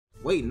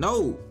Wait,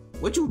 no.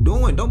 What you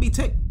doing? Don't be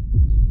tech.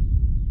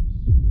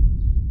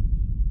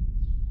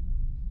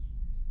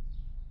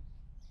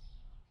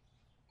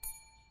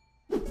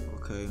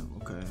 Okay.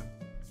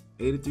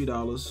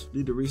 $83.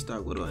 Need to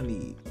restock. What do I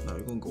need? All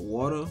right, we're gonna go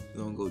water.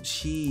 We're gonna go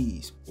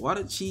cheese.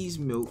 Water, cheese,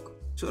 milk.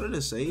 Should I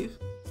just save?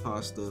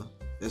 Pasta.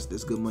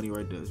 That's good money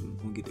right there.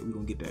 We're gonna get that. We're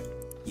gonna get that.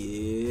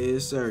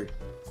 Yes, sir.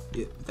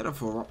 Yeah, is that a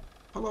Ferrari?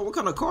 Hold on, what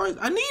kind of car is?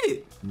 I need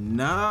it.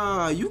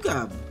 Nah, you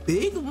got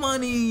big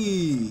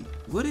money.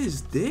 What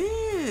is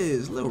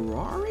this? Little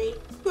Rari?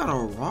 You got a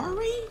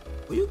Rari?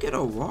 Where you get a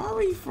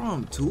Rari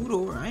from?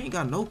 Two-door? I ain't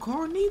got no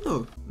car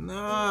neither.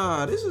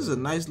 Nah, this is a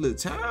nice little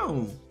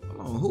town. Hold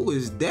on, who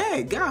is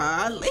that?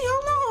 God,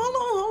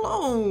 hold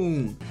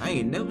on. I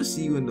ain't never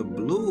see you in the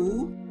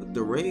blue with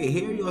the red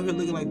hair. You out here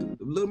looking like the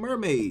Little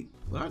Mermaid.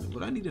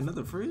 Would I need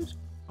another fridge?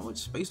 How much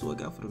space do I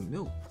got for the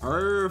milk?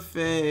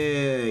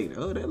 Perfect.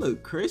 Oh, that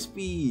look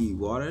crispy.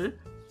 Water.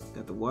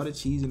 Got the water,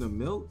 cheese, and the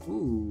milk.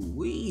 Ooh,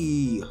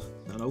 wee.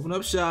 Time to open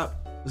up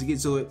shop. Let's get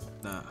to it.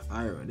 Nah,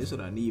 iron. This is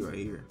what I need right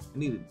here. I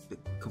need to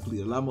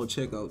complete a lot more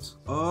checkouts.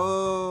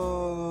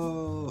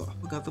 Oh, I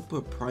forgot to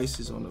put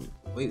prices on them.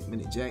 Wait a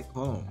minute, Jack.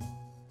 Hold on.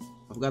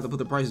 I forgot to put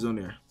the prices on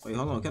there. Wait,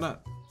 hold on. Can I?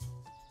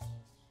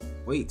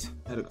 Wait.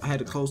 I had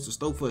to close the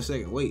stove for a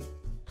second. Wait,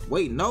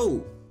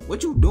 no.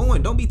 What you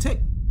doing? Don't be tech.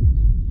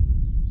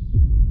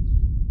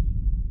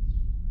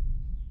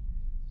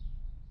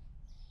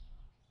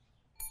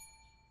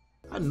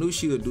 I knew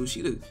she would do.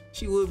 She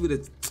would be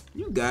the.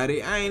 You got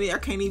it. I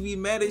can't even be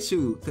mad at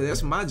you, cause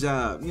that's my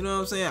job. You know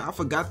what I'm saying? I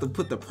forgot to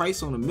put the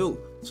price on the milk,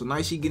 so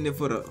now she getting it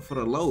for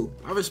the low.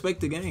 I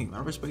respect the game. I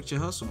respect your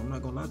hustle. I'm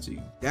not gonna lie to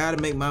you. Gotta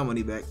make my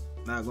money back.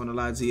 Not gonna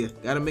lie to you.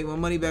 Gotta make my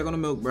money back on the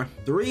milk, bro.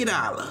 $3,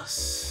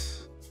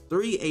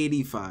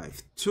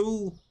 $3.85,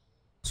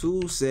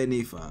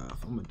 $2.75.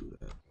 I'm gonna do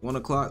that. 1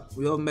 o'clock.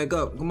 We open back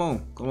up. Come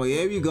on.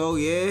 Here you go.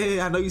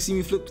 Yeah. I know you see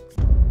me flip.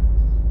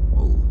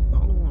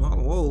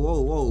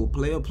 Whoa,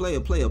 player,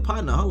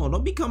 partner. Hold on,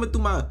 don't be coming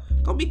through my.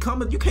 Don't be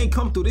coming. You can't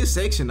come through this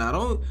section now. I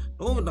don't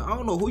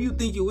know who you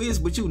think you is,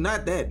 but you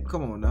not that.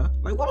 Come on now.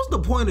 Like, what was the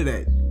point of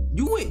that?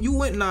 You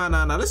went. Nah.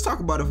 Let's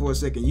talk about it for a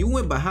second. You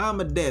went behind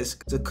my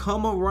desk to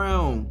come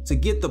around to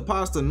get the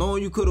pasta,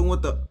 knowing you could have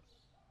went the.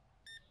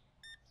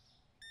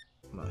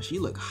 Nah, she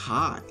look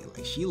high.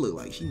 Like, she look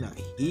like she not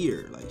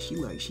here. Like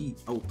she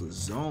out the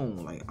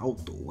zone, like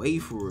out the way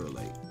for real.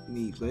 Like, you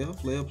need player.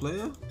 Got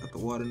the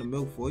water and the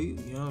milk for you.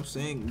 You know what I'm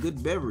saying?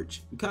 Good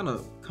beverage. We kind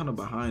of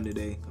behind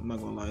today. I'm not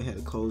gonna lie. I had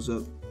to close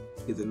up,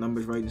 get the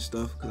numbers right and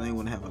stuff, cause I ain't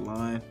want to have a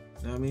line.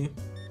 You know what I mean?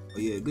 Oh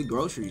yeah, good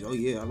groceries. Oh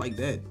yeah, I like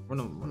that. Run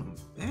them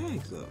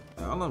bags up.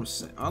 All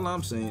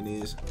I'm saying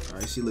is, all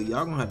right, see, look,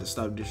 y'all gonna have to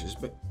stop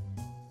disrespect.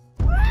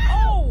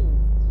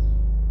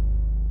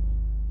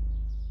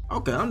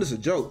 Okay, I'm just a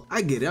joke.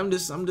 I get it. I'm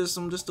just a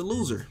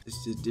loser.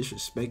 It's just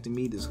disrespecting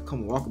me. Just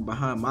come walking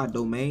behind my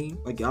domain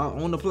like y'all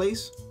own the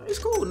place. It's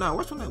cool. Now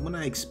watch when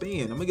I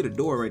expand. I'm gonna get a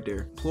door right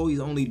there. Employees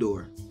only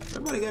door.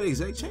 Everybody got an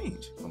exact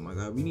change. Oh my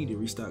god, we need to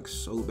restock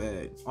so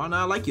bad. Oh no,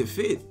 I like your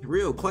fit.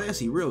 Real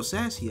classy, real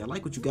sassy. I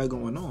like what you got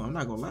going on. I'm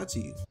not gonna lie to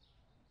you.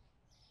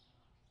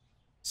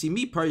 See,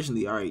 me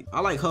personally, all right,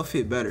 I like her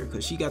fit better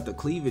because she got the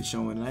cleavage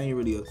showing, and I ain't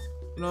really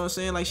you know what I'm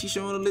saying? Like, she's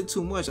showing a little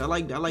too much. I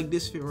like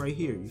this fit right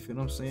here. You feel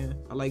what I'm saying?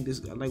 I like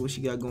this. I like what she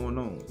got going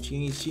on. She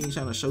ain't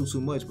trying to show too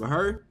much, but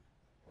her.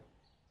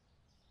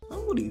 I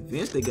don't know what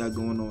events they got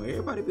going on.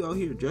 Everybody be out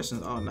here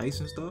dressing all nice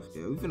and stuff.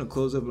 Yeah, we finna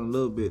close up in a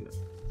little bit.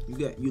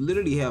 You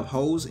literally have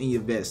holes in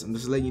your vest. I'm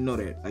just letting you know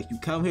that. Like, you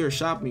come here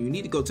shopping, you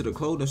need to go to the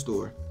clothing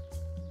store.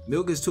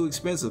 Milk is too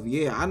expensive.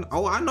 Yeah, I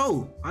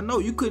know.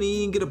 You couldn't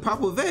even get a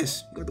proper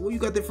vest. You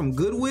got that from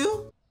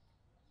Goodwill?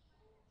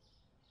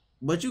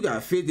 But you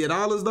got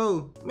 $50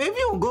 though. Man, if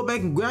you don't go back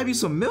and grab you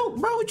some milk,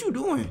 bro, what you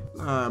doing?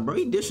 Nah, bro,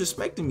 you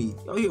disrespecting me.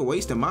 Y'all here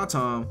wasting my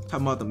time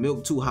talking about the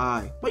milk too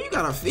high. But you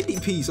got a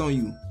 50 piece on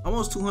you.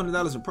 Almost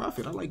 $200 in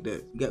profit. I like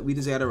that. We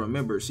just gotta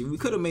remember. See, we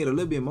could have made a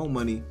little bit more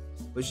money,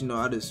 but you know,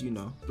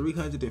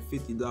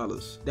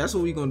 $350. That's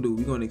what we gonna do.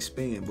 We gonna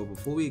expand. But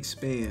before we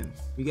expand,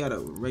 we gotta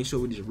make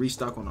sure we just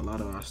restock on a lot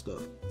of our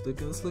stuff.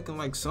 It's looking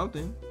like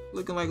something.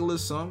 Looking like a little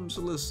something. Just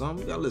a little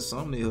something. We got a little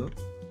something here.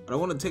 But I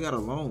want to take out a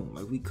loan.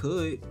 Like, we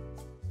could.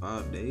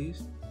 5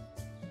 days,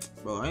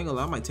 bro. I ain't gonna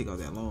lie, I might take out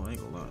that loan. I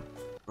ain't gonna lie,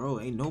 bro.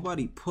 Ain't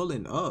nobody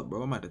pulling up,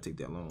 bro. I might have to take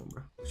that loan,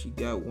 bro. She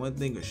got one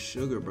thing of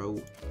sugar,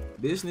 bro.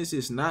 Business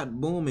is not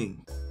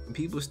booming, and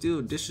people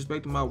still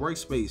disrespecting my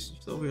workspace.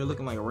 She's over here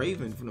looking like a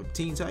Raven from the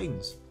Teen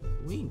Titans.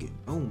 We ain't getting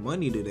no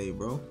money today,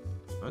 bro.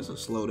 That's a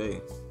slow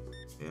day.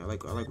 Yeah, I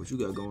like what you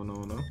got going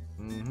on though.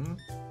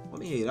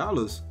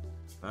 $28.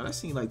 Nah, that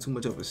seemed like too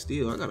much of a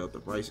steal. I got up the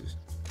prices.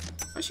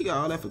 Why she got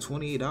all that for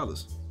 $28? All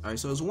right,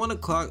 so it's 1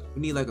 o'clock.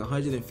 We need like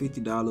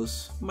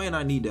 $150. Might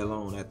not need that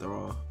loan after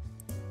all.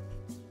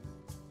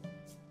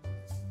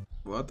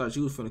 Bro, I thought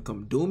you was finna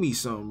come do me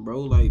something,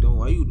 bro. Like,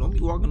 don't be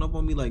walking up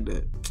on me like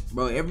that.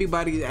 Bro,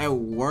 everybody at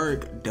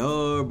work,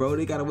 duh, bro.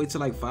 They gotta wait till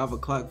like 5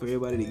 o'clock for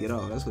everybody to get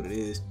off. That's what it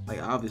is.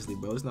 Like, obviously,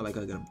 bro. It's not like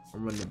I'm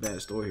running a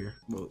bad store here.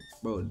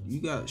 Bro, you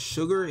got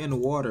sugar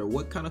and water.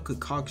 What kind of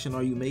concoction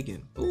are you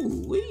making?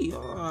 Ooh, Lee.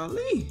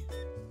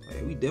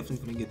 Hey, we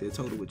definitely finna get that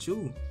total with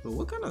you. But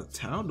what kind of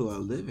town do I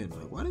live in?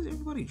 Like, why does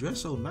everybody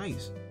dress so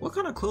nice? What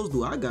kind of clothes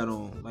do I got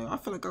on? Like, I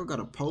feel like I got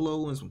a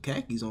polo and some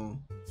khakis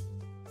on.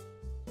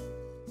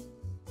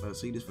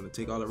 So you just finna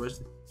take all the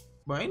rest of it.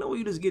 But ain't no way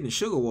you just getting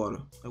sugar water.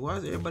 Like, why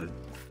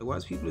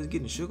is people just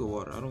getting sugar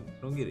water? I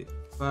don't get it.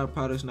 5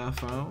 products not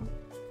found.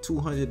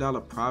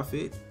 $200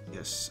 profit.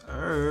 Yes,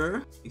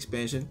 sir.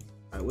 Expansion.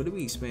 All right, what did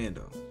we expand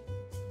though?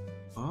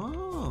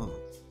 Oh,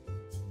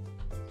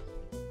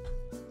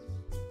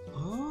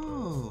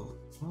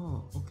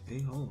 okay,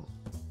 hold on.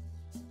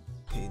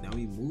 Okay, now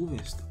we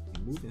moving stuff.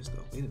 Wait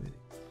a minute.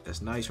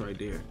 That's nice right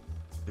there.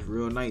 It's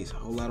real nice.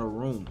 Whole lot of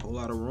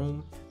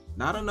room.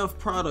 Not enough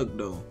product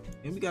though.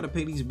 And we gotta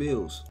pay these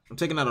bills. I'm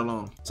taking out a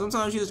loan.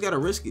 Sometimes you just gotta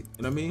risk it.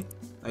 You know what I mean?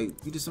 Like,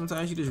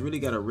 sometimes you just really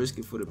gotta risk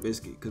it for the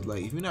biscuit. Cause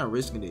like, if you're not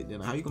risking it,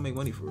 then how you gonna make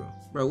money for real?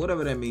 Bro,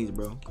 whatever that means,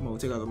 bro. Come on,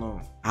 take out the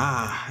loan.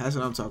 That's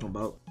what I'm talking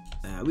about.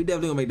 Nah, we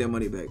definitely gonna make that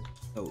money back.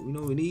 Oh, you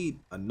know what we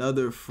need?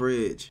 Another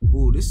fridge.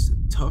 Ooh, this is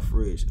a tough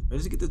fridge.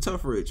 Let's get the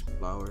tough fridge.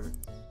 Flour,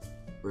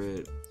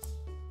 bread.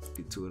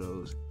 Get 2 of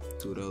those.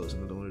 2 of those.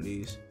 Another one of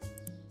these.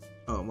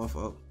 Oh, my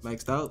fault.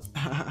 Maxed out.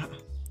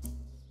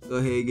 Go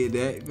ahead and get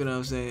that. You know what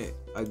I'm saying?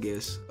 I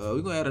guess.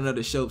 We're gonna add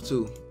another shelf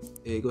too.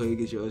 Yeah, go ahead and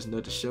get yours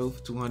another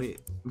shelf. 200.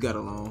 We got a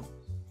loan.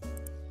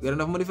 We got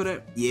enough money for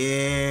that?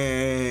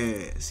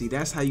 Yeah. See,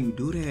 that's how you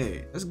do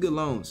that. That's good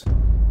loans.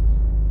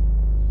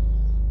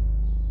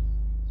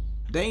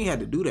 They ain't had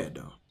to do that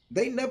though.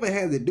 They never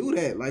had to do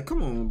that. Like,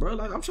 come on, bro.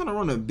 Like, I'm trying to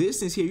run a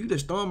business here. You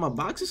just throwing my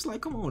boxes?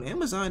 Like, come on.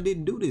 Amazon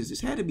didn't do this.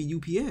 This had to be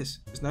UPS.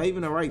 It's not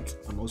even the right.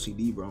 I'm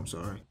OCD, bro. I'm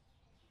sorry.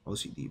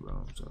 OCD, bro.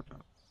 I'm sorry.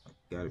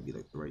 Gotta be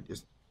like the right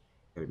distance.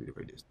 Gotta be the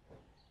right distance.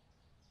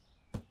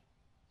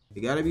 It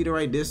gotta be the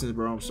right distance,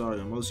 bro. I'm sorry.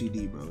 I'm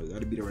OCD, bro. It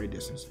gotta be the right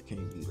distance. It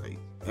can't be like.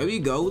 There we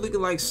go.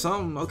 Looking like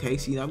something. Okay.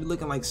 See, now we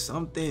looking like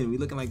something. We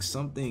looking like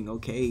something.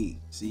 Okay.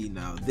 See,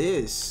 now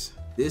this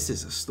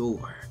is a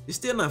store. It's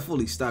still not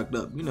fully stocked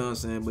up. You know what I'm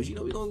saying? But you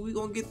know we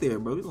gonna get there,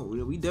 bro.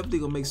 We definitely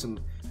gonna make some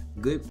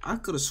good. I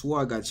could have swore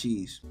I got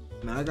cheese.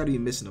 Now I gotta be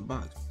missing a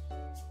box.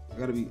 I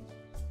gotta be.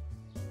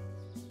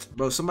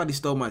 Bro, somebody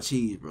stole my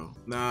cheese, bro.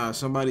 Nah,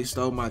 somebody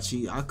stole my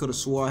cheese. I could have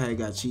swore I had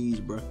got cheese,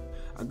 bro.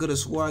 I could have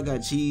swore I got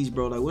cheese,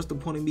 bro. Like, what's the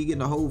point of me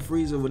getting a whole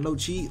freezer with no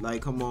cheese?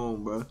 Like, come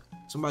on, bro.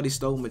 Somebody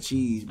stole my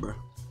cheese, bro.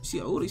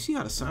 You see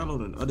how the sign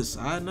on the other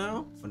side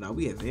now? But now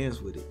we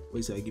advanced with it.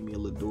 Wait till I give me a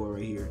little door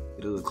right here.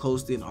 Get a little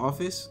closed-in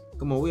office.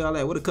 Come on, we all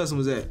at? Where the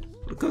customers at?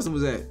 Where the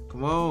customers at?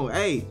 Come on,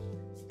 hey,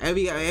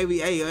 we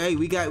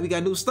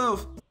got new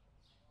stuff.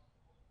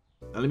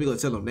 Now let me go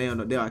tell them. They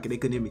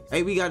couldn't hear me.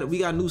 Hey, we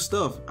got new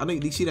stuff. I know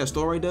you see that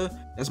store right there?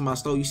 That's my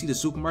store. You see the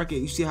supermarket?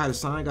 You see how the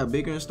sign got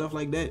bigger and stuff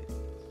like that?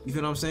 You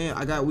feel what I'm saying?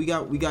 We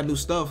got new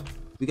stuff.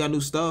 We got new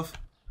stuff.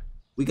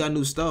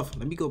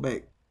 Let me go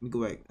back.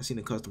 I seen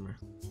the customer.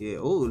 Yeah.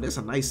 Oh, that's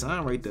a nice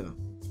sign right there.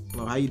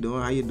 Hello, how you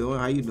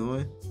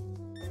doing?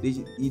 Did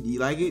you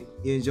like it?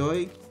 You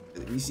enjoy it?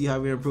 You see how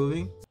we're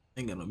improving?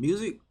 Ain't got no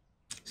music.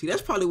 See,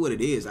 that's probably what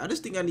it is. I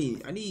just think I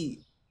need.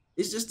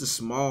 It's just the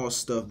small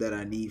stuff that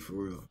I need for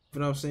real. You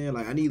know what I'm saying?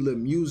 Like, I need little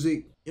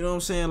music. You know what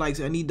I'm saying? Like,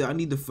 I need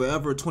the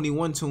Forever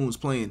 21 tunes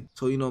playing,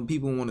 so you know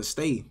people want to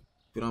stay.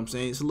 You know what I'm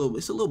saying? It's a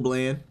little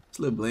bland.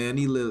 I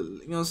need a little.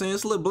 You know what I'm saying?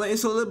 It's a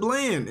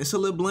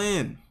little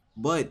bland.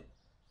 But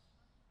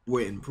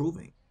we're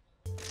improving.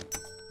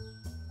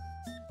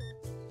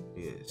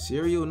 Yeah,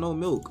 cereal, no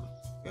milk.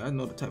 Yeah, I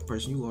know the type of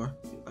person you are.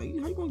 Like,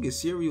 how you gonna get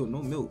cereal,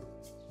 no milk?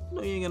 You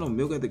know you ain't got no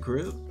milk at the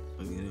crib.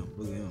 Look at him.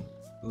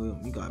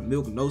 He got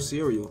milk, no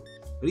cereal.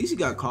 At least he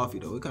got coffee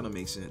though. It kind of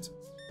makes sense.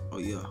 Oh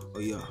yeah.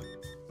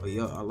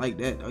 I like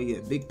that. Oh yeah,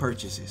 big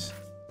purchases.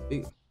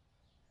 Big.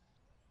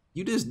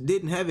 You just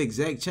didn't have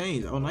exact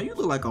change. Oh, now you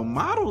look like a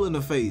model in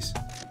the face.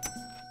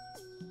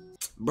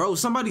 Bro,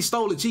 somebody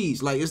stole the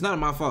cheese. Like, it's not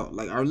my fault.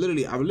 Like, I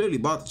literally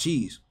bought the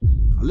cheese.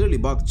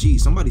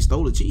 Somebody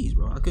stole the cheese,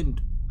 bro. I couldn't.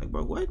 Like,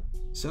 bro, what?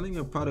 Selling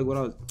your product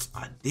without.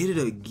 I did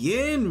it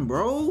again,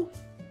 bro.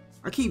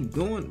 I keep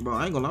doing, bro.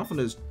 I ain't gonna lie. I'm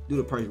finna just do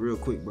the price real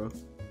quick, bro.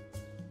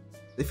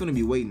 They finna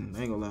be waiting.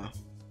 I ain't gonna lie.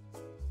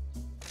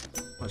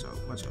 Watch out.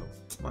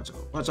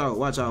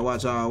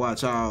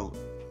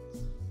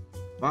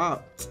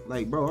 Bob,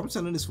 like, bro, I'm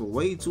selling this for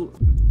way too.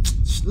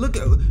 Look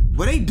at,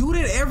 but they do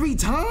that every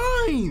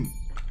time.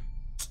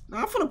 Nah,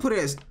 I'm finna put it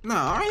as,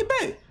 nah, all right,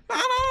 bet.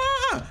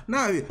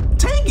 Nah,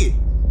 take it,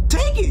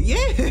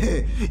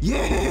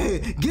 yeah,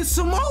 get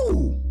some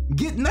more,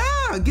 get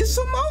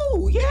some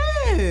more,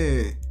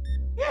 yeah,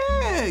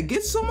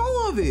 get some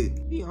more of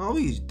it. He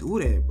always do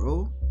that,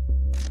 bro.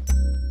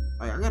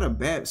 Like, I got a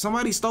bad,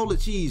 somebody stole the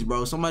cheese,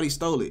 bro, somebody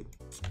stole it.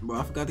 Bro,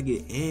 I forgot to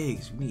get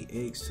eggs, we need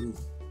eggs too.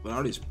 But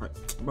all this,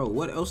 bro,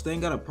 what else they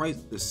ain't got a price?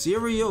 The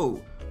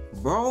cereal,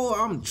 bro,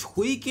 I'm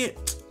tweaking.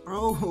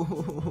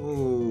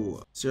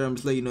 Bro. Sir, I'm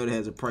just letting you know that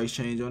has a price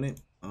change on it.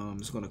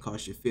 It's gonna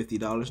cost you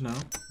 $50 now.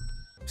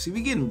 See,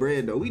 we getting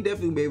bread though. We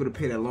definitely be able to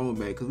pay that loan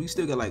back because we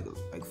still got like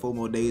 4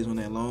 more days on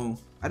that loan.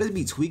 I just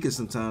be tweaking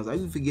sometimes. I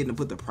be forgetting to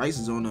put the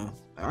prices on them.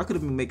 Like, I could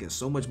have been making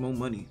so much more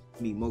money.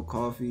 Need more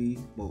coffee,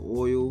 more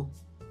oil,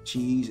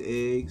 cheese,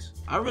 eggs.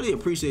 I really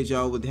appreciate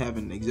y'all with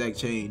having exact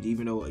change,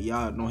 even though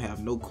y'all don't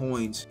have no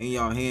coins in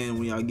y'all hand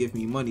when y'all give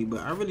me money.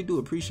 But I really do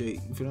appreciate.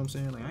 You feel what I'm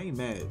saying? Like, I ain't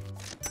mad,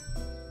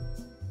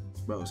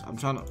 bro. I'm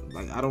trying to,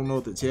 like, I don't know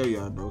what to tell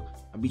y'all, bro.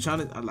 I be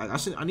trying to, like,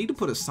 I need to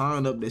put a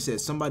sign up that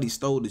says somebody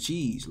stole the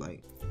cheese,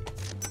 like,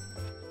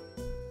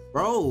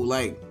 bro,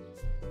 like,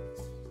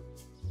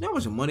 you know how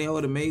much money I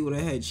would have made when I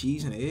had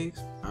cheese and eggs?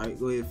 All right,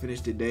 go ahead and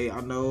finish the day.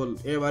 I know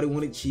everybody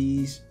wanted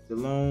cheese, the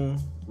loan,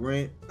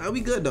 rent. Nah,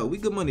 we good though. We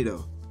good money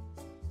though.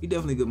 We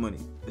definitely good money.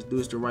 Let's do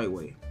this the right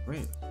way.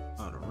 Rent.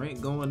 Oh, the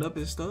rent going up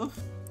and stuff.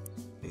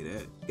 Pay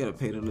that. You gotta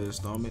pay the little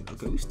installment.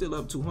 Okay, we still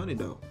up 200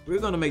 though. We're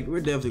definitely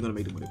gonna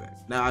make the money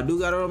back. Now I do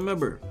gotta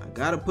remember, I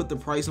gotta put the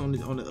price on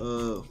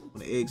the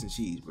eggs and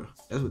cheese, bro.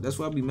 That's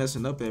why I be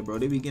messing up at, bro.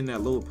 They be getting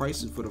that lower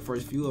prices for the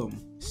first few of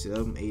them.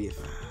 $7.85.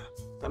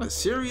 What kind of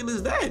cereal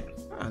is that?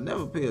 I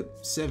never pay a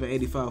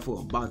 $7.85 for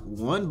a box.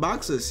 One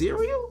box of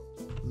cereal?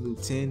 New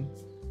 10,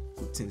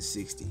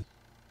 10.60.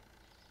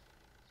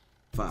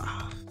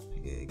 5.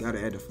 Yeah,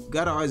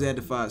 gotta always add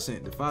the 5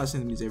 cents. The 5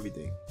 cents means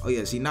everything. Oh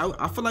yeah, see now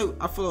I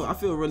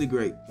feel really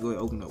great. Go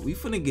ahead, open up. We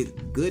finna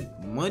get good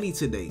money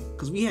today.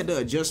 Cause we had to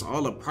adjust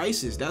all the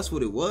prices. That's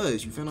what it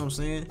was. You feel what I'm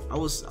saying? You know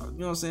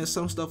what I'm saying?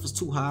 Some stuff was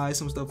too high,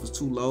 some stuff was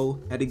too low.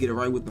 Had to get it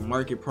right with the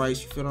market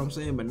price. You feel what I'm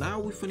saying? But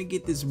now we finna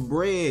get this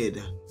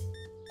bread.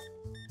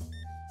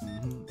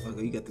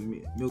 Okay, you got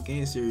the milk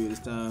and cereal this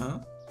time, huh?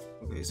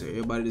 Okay, so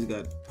everybody just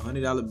got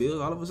 $100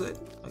 bills all of a sudden.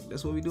 Like,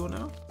 that's what we doing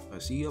now? I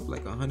see you up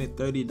like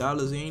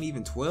 $130. Ain't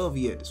even 12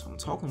 yet. That's what I'm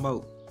talking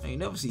about. I ain't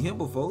never seen him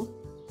before.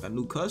 Got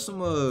new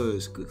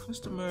customers. Good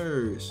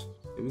customers.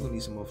 Yeah, we gonna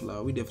need some more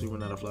flour. We definitely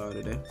run out of flour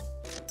today.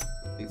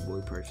 Big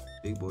boy purchase.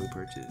 Big boy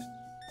purchase.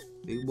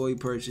 Big boy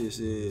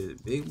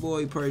purchases. Big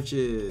boy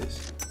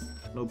purchase.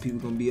 I know people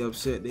gonna be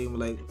upset. They were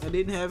like, we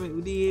didn't have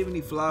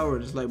any flour.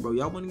 It's like, bro,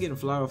 y'all wasn't getting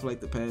flour for like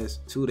the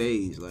past 2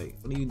 days. Like,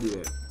 when do you do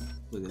that?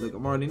 Look,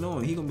 I'm already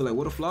knowing. He gonna be like,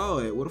 what a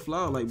flour at? What a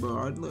flour? Like, bro, I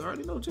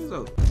already know. Check this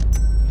out.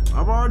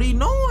 I'm already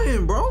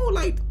knowing, bro.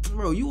 Like,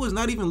 bro, you was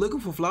not even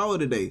looking for flour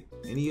today.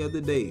 Any other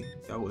day,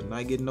 y'all was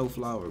not getting no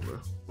flour, bro.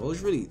 Bro,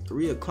 it's really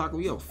 3 o'clock.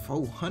 We up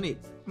 400.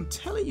 I'm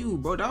telling you,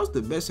 bro, that was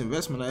the best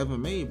investment I ever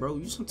made,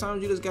 bro.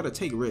 Sometimes you just gotta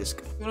take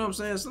risk. You know what I'm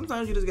saying?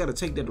 Sometimes you just gotta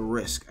take that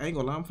risk. I ain't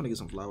gonna lie, I'm finna get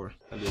some flour.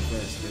 Gotta do it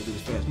fast. Gotta do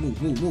this fast. Move.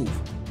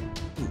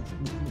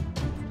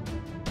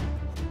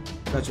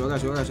 Got you.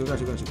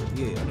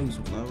 Yeah, I know you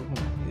some flour. Come on.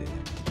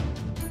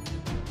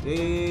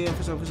 Yeah.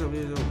 For sure.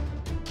 Yeah.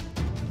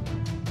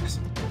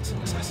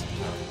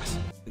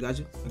 I got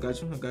you.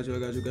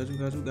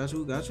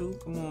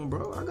 Come on,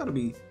 bro. I gotta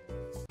be.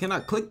 Can I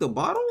click the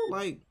bottle?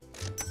 Like,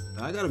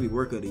 I gotta be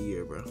work of the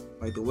year, bro.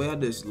 Like, the way I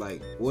just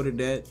like ordered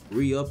that,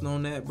 re-upped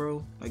on that,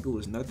 bro. Like, it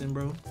was nothing,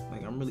 bro.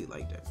 Like, I'm really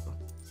like that, bro.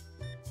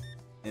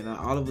 And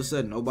all of a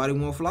sudden, nobody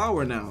want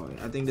flour now.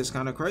 I think that's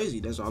kind of crazy.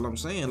 That's all I'm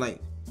saying.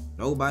 Like,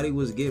 nobody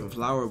was getting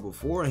flour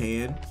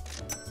beforehand.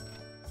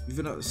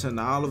 You know, so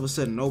now all of a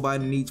sudden,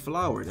 nobody needs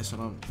flour. That's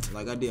what I'm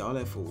like. I did all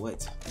that for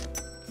what?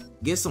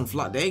 Get some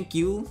flour. Thank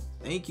you.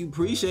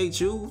 Appreciate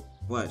you.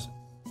 Watch.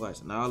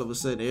 Now all of a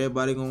sudden,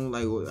 everybody gonna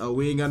like, oh,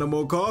 we ain't got no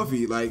more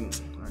coffee. Like, all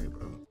right,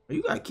 bro.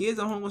 You got kids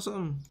at home or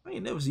something? I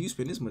ain't never seen you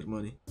spend this much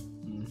money.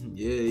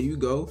 Yeah, there you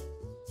go.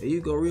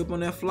 Re-up on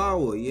that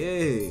flour.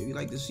 Yeah, we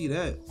like to see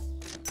that.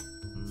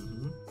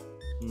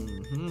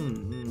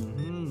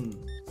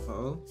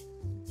 Uh-oh.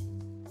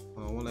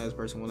 One last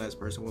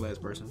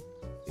person.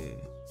 Yeah.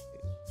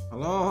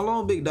 Hold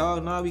on, big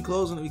dog. Nah, we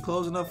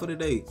closing up for the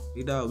day.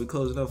 Big dog, we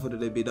closing up for the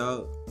day, big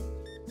dog.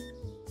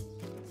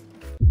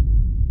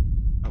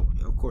 Oh,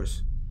 yeah, of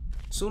course.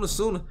 Soon as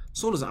I'm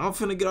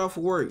finna get off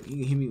of work, you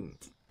can hear me. I'm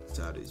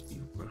tired of this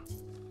view, bro.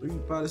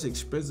 You buy this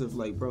expensive,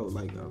 like, bro,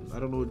 like, I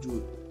don't know what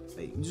you,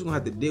 like, you just gonna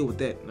have to deal with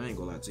that. And I ain't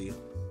gonna lie to you.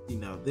 See,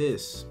 now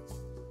this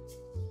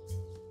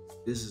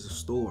is a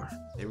store.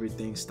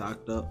 Everything's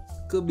stocked up.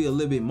 Could be a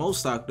little bit more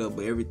stocked up,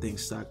 but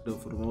everything's stocked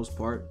up for the most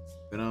part.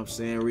 You know what I'm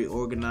saying?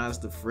 Reorganize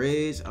the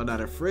fridge. Oh, now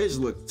the fridge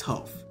look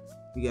tough.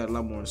 We got a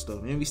lot more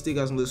stuff. And we still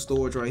got some little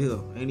storage right here.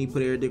 I ain't even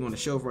put everything on the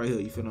shelf right here.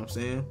 You feel what I'm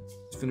saying?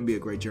 It's finna be a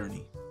great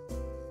journey.